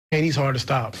He's hard to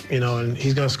stop, and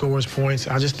he's going to score his points.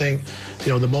 I just think,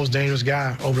 the most dangerous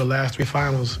guy over the last 3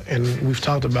 finals, and we've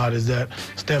talked about, is that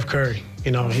Steph Curry.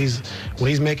 When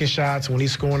he's making shots, when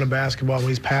he's scoring the basketball, when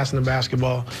he's passing the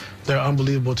basketball, they're an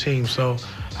unbelievable team. So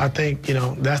I think,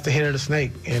 that's the hit of the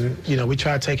snake. And, we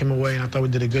tried to take him away, and I thought we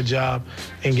did a good job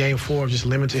in Game 4 of just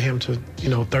limiting him to,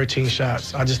 13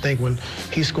 shots. I just think when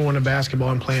he's scoring the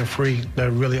basketball and playing free,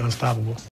 they're really unstoppable.